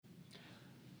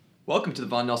Welcome to the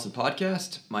Von Nelson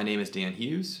Podcast. My name is Dan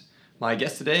Hughes. My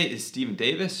guest today is Stephen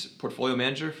Davis, Portfolio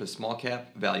Manager for the Small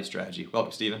Cap Value Strategy.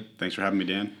 Welcome, Stephen. Thanks for having me,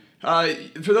 Dan.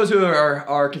 For those who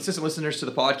are consistent listeners to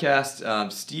the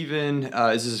podcast, Stephen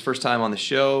this is his first time on the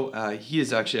show. He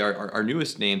is actually our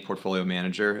newest named Portfolio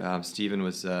Manager. Stephen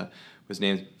was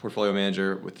named Portfolio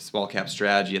Manager with the Small Cap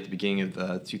Strategy at the beginning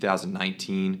of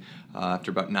 2019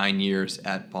 after about 9 years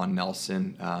at Von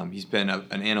Nelson. He's been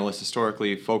an analyst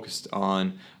historically focused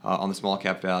on the small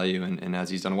cap value, and as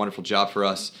he's done a wonderful job for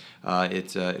us,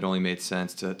 it only made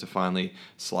sense to finally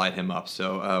slide him up.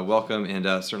 So welcome, and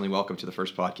certainly welcome to the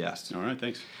first podcast. All right,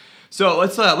 thanks. So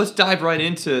let's dive right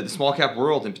into the small cap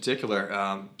world in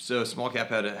particular. So small cap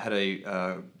had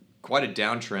a quite a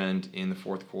downtrend in the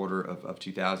fourth quarter of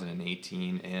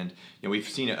 2018, and we've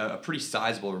seen a pretty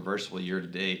sizable reversal year to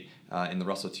date in the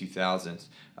Russell 2000s.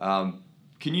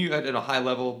 Can you, at a high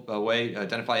level way,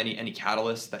 identify any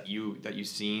catalysts that you've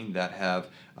seen that have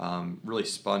really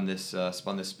spun this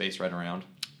space right around?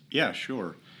 Yeah,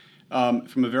 sure.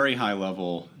 From a very high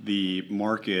level, the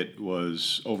market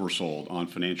was oversold on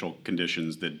financial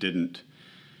conditions that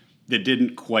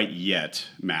didn't quite yet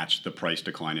match the price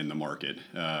decline in the market.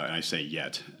 And I say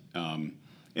yet. In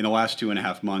the last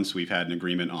 2.5 months, we've had an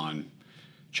agreement on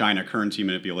China currency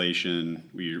manipulation.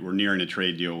 We're nearing a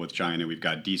trade deal with China. We've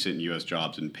got decent U.S.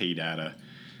 jobs and pay data.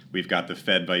 We've got the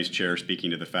Fed vice chair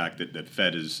speaking to the fact that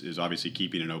Fed is obviously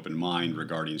keeping an open mind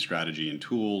regarding strategy and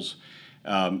tools.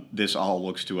 This all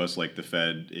looks to us like the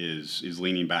Fed is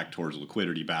leaning back towards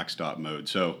liquidity backstop mode.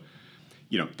 So,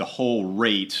 the whole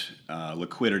rate,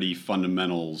 liquidity,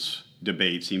 fundamentals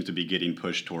debate seems to be getting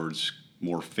pushed towards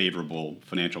more favorable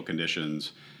financial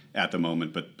conditions at the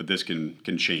moment, but this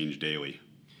can change daily.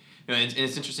 And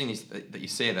it's interesting that you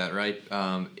say that, right?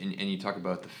 And you talk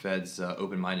about the Fed's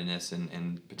open-mindedness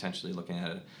and potentially looking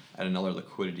at another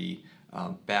liquidity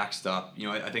backstop.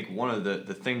 I think one of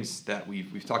the things that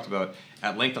we've talked about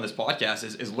at length on this podcast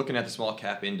is looking at the small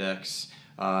cap index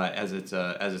as it's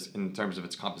in terms of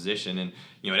its composition, and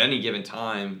at any given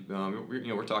time,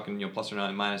 we're talking plus or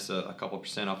minus a couple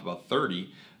percent off about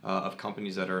 30 of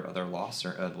companies that are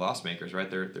loss makers, right?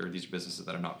 There are these businesses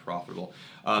that are not profitable.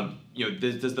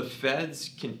 Does the Fed's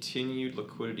continued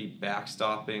liquidity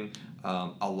backstopping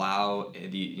allow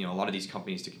a lot of these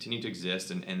companies to continue to exist,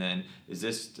 and then is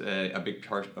this a big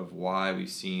part of why we've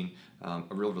seen a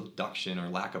real reduction or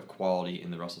lack of quality in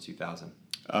the Russell 2000?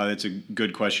 It's a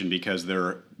good question because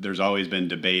there's always been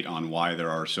debate on why there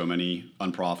are so many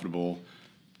unprofitable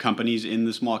companies in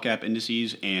the small cap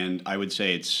indices, and I would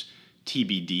say it's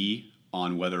TBD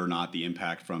on whether or not the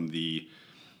impact from the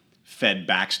Fed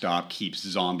backstop keeps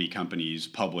zombie companies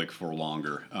public for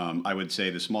longer. I would say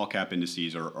the small cap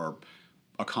indices are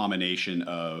a combination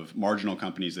of marginal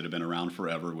companies that have been around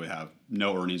forever would have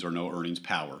no earnings or no earnings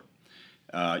power.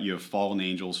 You have fallen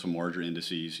angels from larger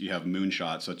indices. You have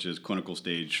moonshots such as clinical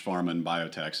stage pharma and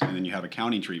biotechs, and then you have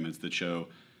accounting treatments that show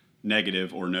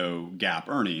negative or no GAAP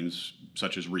earnings,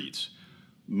 such as REITs.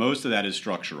 Most of that is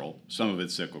structural. Some of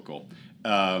it's cyclical.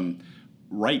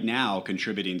 Right now,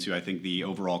 contributing to, I think, the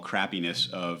overall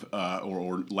crappiness of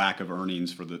or lack of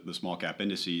earnings for the small cap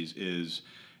indices is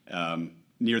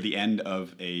near the end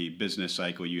of a business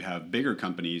cycle. You have bigger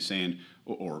companies saying,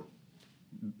 or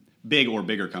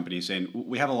bigger companies saying,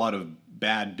 we have a lot of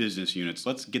bad business units.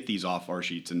 Let's get these off our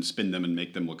sheets and spin them and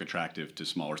make them look attractive to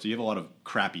smaller. So you have a lot of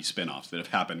crappy spinoffs that have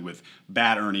happened with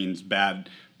bad earnings, bad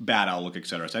outlook, et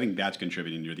cetera. So I think that's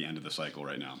contributing near the end of the cycle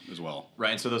right now as well.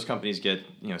 Right, and so those companies get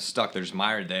stuck. They're just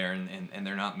mired there, and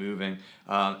they're not moving.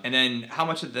 And then how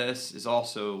much of this is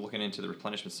also looking into the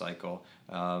replenishment cycle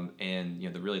and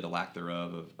the lack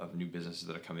thereof of new businesses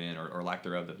that have come in, or lack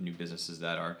thereof of new businesses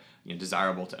that are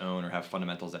desirable to own or have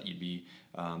fundamentals that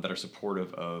that are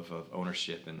supportive of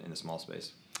ownership in the small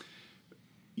space.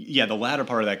 Yeah, the latter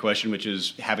part of that question, which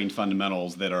is having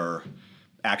fundamentals that are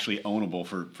actually ownable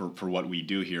for what we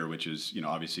do here, which is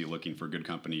obviously looking for good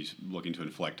companies, looking to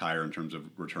inflect higher in terms of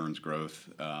returns, growth,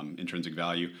 intrinsic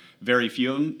value. Very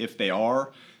few of them, if they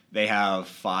are, they have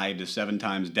 5 to 7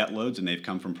 times debt loads, and they've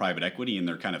come from private equity, and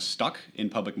they're kind of stuck in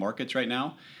public markets right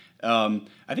now.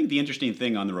 I think the interesting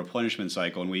thing on the replenishment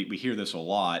cycle, and we hear this a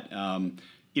lot,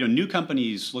 new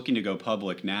companies looking to go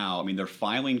public now, they're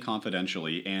filing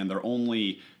confidentially, and they're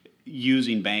only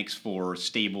using banks for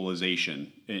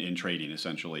stabilization in trading,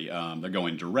 essentially. They're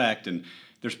going direct, and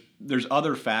there's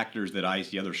other factors that I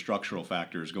see, other structural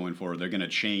factors going forward. They're going to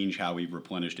change how we've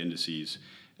replenished indices,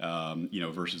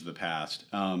 versus the past.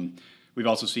 We've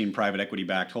also seen private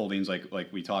equity-backed holdings, like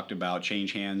we talked about,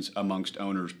 change hands amongst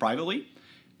owners privately,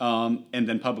 and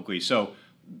then publicly. So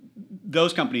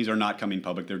those companies are not coming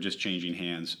public; they're just changing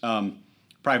hands.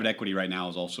 private equity right now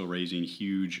is also raising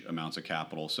huge amounts of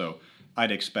capital. So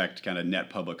I'd expect kind of net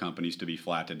public companies to be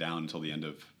flattened down until the end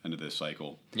of this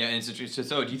cycle. Yeah, and it's interesting.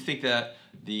 So, do you think that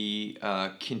the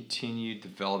continued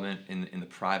development in the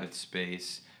private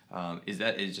space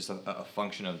is just a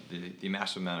function of the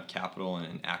massive amount of capital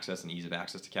and access and ease of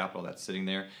access to capital that's sitting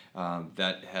there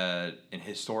that had, and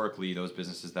historically those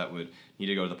businesses that would need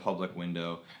to go to the public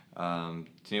window to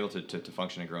be able to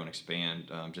function and grow and expand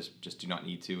just do not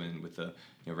need to, and with the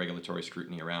regulatory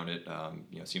scrutiny around it,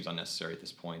 it seems unnecessary at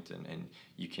this point, and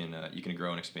you can grow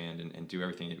and expand and do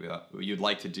everything that you'd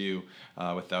like to do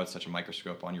without such a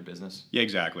microscope on your business. Yeah,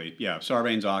 exactly. Yeah,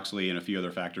 Sarbanes-Oxley and a few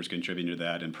other factors contributing to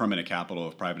that, and permanent capital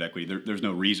of private equity. There's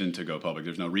no reason to go public.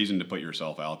 There's no reason to put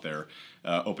yourself out there,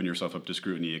 open yourself up to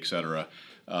scrutiny, et cetera.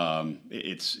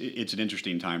 It's an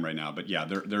interesting time right now, but yeah,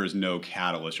 there is no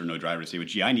catalyst or no driver to say, well,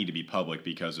 gee, I need to be public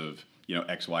because of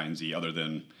X, Y, and Z, other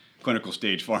than clinical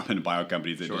stage pharma and bio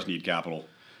companies that just need capital.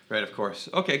 Right, of course.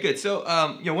 Okay, good. So,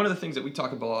 one of the things that we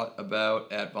talk a lot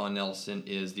about at Vaughan Nelson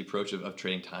is the approach of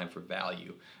trading time for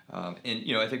value.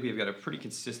 And I think we've got a pretty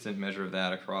consistent measure of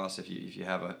that across. If you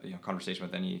have a conversation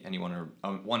with anyone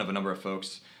or one of a number of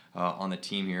folks on the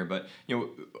team here, but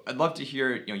I'd love to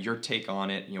hear your take on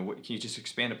it. Can you just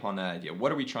expand upon that idea?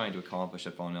 What are we trying to accomplish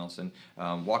at Vaughan Nelson?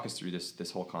 Walk us through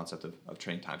this whole concept of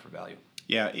trading time for value.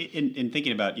 Yeah, in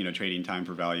thinking about trading time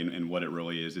for value and what it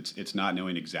really is, it's not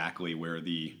knowing exactly where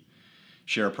the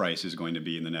share price is going to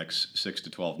be in the next 6 to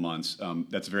 12 months.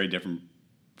 That's very different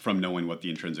from knowing what the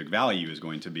intrinsic value is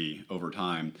going to be over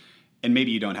time. And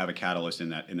maybe you don't have a catalyst in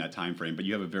that time frame, but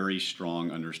you have a very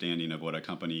strong understanding of what a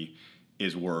company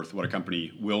is worth, what a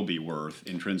company will be worth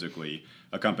intrinsically,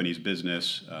 a company's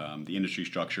business, the industry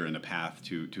structure, and the path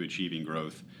to achieving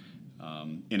growth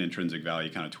in intrinsic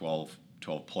value, kind of 12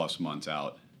 plus months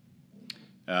out.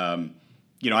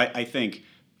 I think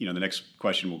the next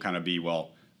question will kind of be,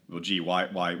 well, gee,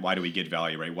 why do we get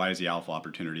value, right? Why does the alpha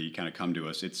opportunity kind of come to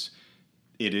us? It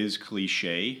is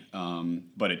cliche,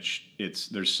 but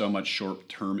there's so much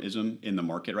short-termism in the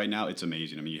market right now. It's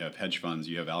amazing. I mean, you have hedge funds,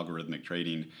 you have algorithmic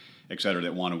trading, et cetera,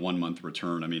 that want a 1 month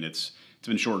return. I mean, it's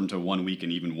been shortened to 1 week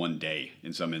and even 1 day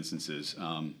in some instances.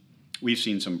 We've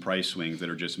seen some price swings that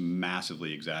are just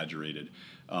massively exaggerated.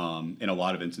 In a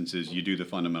lot of instances, you do the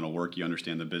fundamental work, you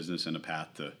understand the business and a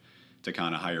path to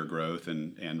kind of higher growth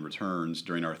and returns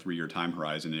during our 3-year time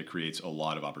horizon, and it creates a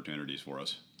lot of opportunities for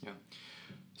us. Yeah.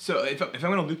 So if I'm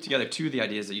going to loop together two of the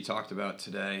ideas that you talked about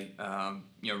today,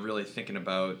 really thinking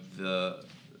about the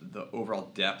overall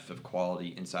depth of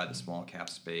quality inside the small cap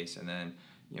space, and then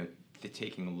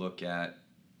taking a look at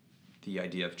the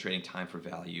idea of trading time for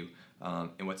value,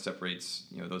 and what separates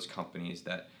those companies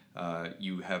that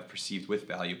you have perceived with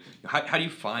value. How do you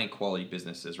find quality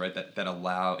businesses, right? That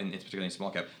allow, and it's particularly in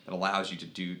small cap, that allows you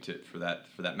for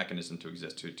that mechanism to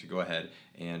exist, to go ahead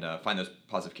and find those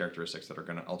positive characteristics that are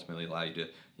going to ultimately allow you to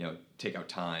take out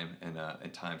time and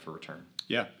time for return.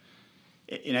 Yeah,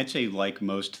 and I'd say, like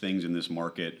most things in this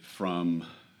market, from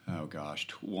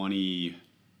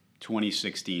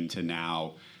 2016 to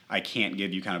now, I can't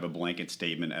give you kind of a blanket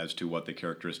statement as to what the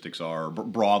characteristics are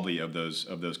broadly of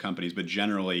those companies, but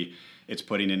generally it's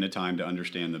putting in the time to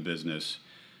understand the business,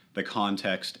 the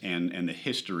context and the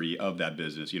history of that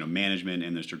business, management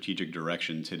and the strategic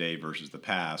direction today versus the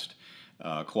past,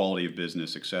 quality of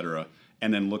business, et cetera,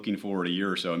 and then looking forward a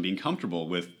year or so and being comfortable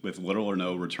with little or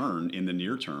no return in the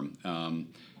near term,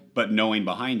 but knowing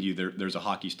behind you there's a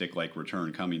hockey stick-like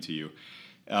return coming to you.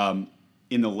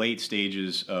 In the late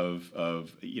stages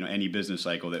of any business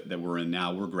cycle that we're in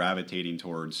now, we're gravitating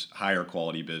towards higher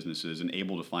quality businesses and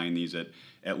able to find these at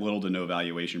little to no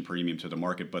valuation premium to the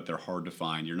market, but they're hard to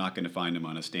find. You're not going to find them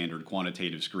on a standard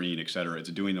quantitative screen, et cetera. It's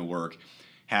doing the work,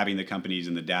 having the companies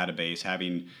in the database,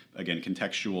 having, again,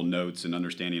 contextual notes and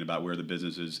understanding about where the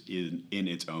business is in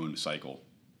its own cycle.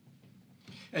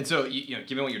 And so,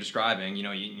 given what you're describing,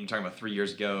 you're talking about 3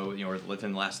 years ago, or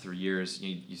within the last 3 years,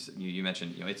 you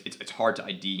mentioned, it's hard to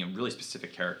ID really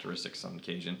specific characteristics on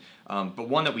occasion. But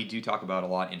one that we do talk about a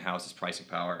lot in-house is pricing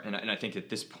power. And I think at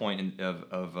this point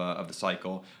of the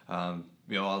cycle,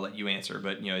 I'll let you answer,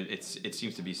 but it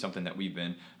seems to be something that we've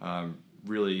been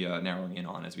really narrowing in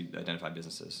on as we identify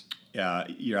businesses. Yeah,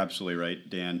 you're absolutely right,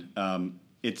 Dan.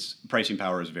 Pricing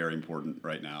power is very important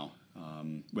right now.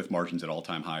 With margins at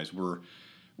all-time highs, we're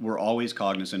always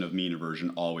cognizant of mean reversion,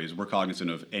 always. We're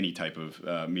cognizant of any type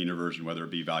of mean reversion, whether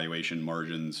it be valuation,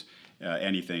 margins,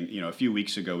 anything. A few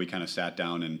weeks ago, we kind of sat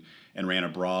down and ran a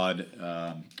broad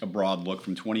look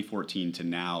from 2014 to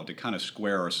now to kind of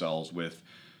square ourselves with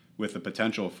the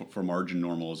potential for margin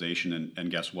normalization. And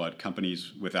guess what?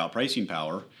 Companies without pricing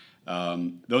power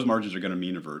those margins are going to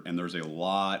mean revert, and there's a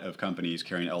lot of companies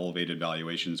carrying elevated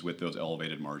valuations with those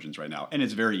elevated margins right now, and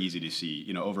it's very easy to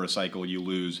see. Over a cycle, you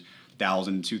lose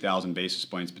 1,000, 2,000 basis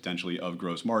points potentially of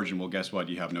gross margin. Well, guess what?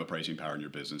 You have no pricing power in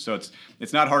your business. So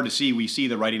it's not hard to see. We see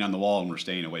the writing on the wall, and we're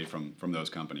staying away from those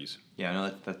companies. Yeah,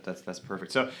 no, that's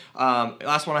perfect. So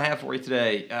last one I have for you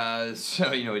today. So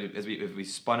as we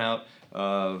spun out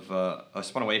of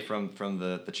spun away from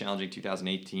the challenging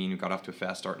 2018, we got off to a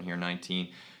fast start in here in 19.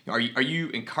 Are you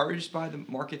encouraged by the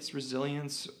market's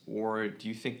resilience, or do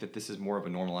you think that this is more of a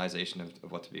normalization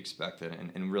of what to be expected?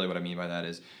 And really what I mean by that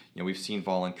is, we've seen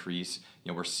vol increase,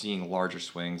 we're seeing larger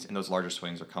swings, and those larger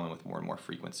swings are coming with more and more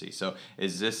frequency. So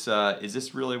is this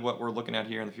really what we're looking at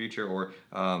here in the future, or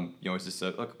is this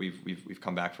look, we've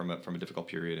come back from a difficult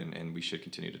period, and we should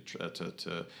continue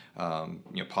to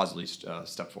positively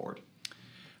step forward?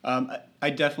 I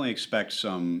definitely expect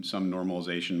some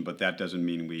normalization, but that doesn't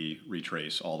mean we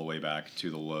retrace all the way back to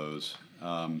the lows.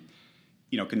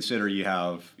 Consider you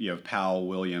have Powell,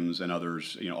 Williams, and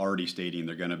others already stating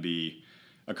they're going to be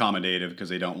accommodative because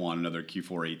they don't want another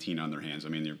Q4 18 on their hands. I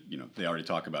mean, they already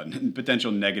talk about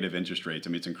potential negative interest rates.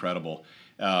 I mean, it's incredible.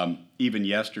 Even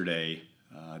yesterday,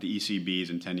 the ECB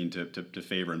is intending to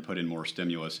favor and put in more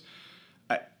stimulus.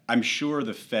 I'm sure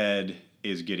the Fed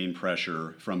is getting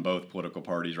pressure from both political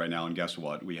parties right now, and guess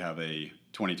what? We have a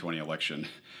 2020 election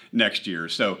next year.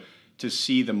 So to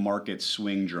see the market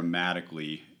swing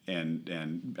dramatically,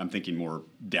 and I'm thinking more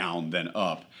down than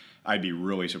up, I'd be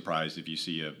really surprised if you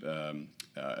see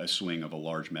a swing of a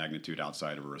large magnitude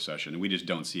outside of a recession. And we just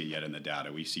don't see it yet in the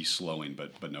data. We see slowing,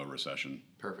 but no recession.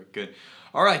 Perfect. Good.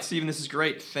 All right, Stephen, this is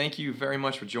great. Thank you very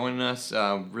much for joining us.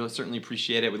 Really certainly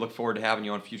appreciate it. We look forward to having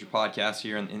you on future podcasts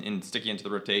here and sticking into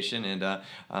the rotation, and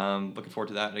looking forward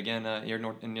to that again here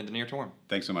in the near term.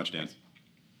 Thanks so much, Dan. Thanks.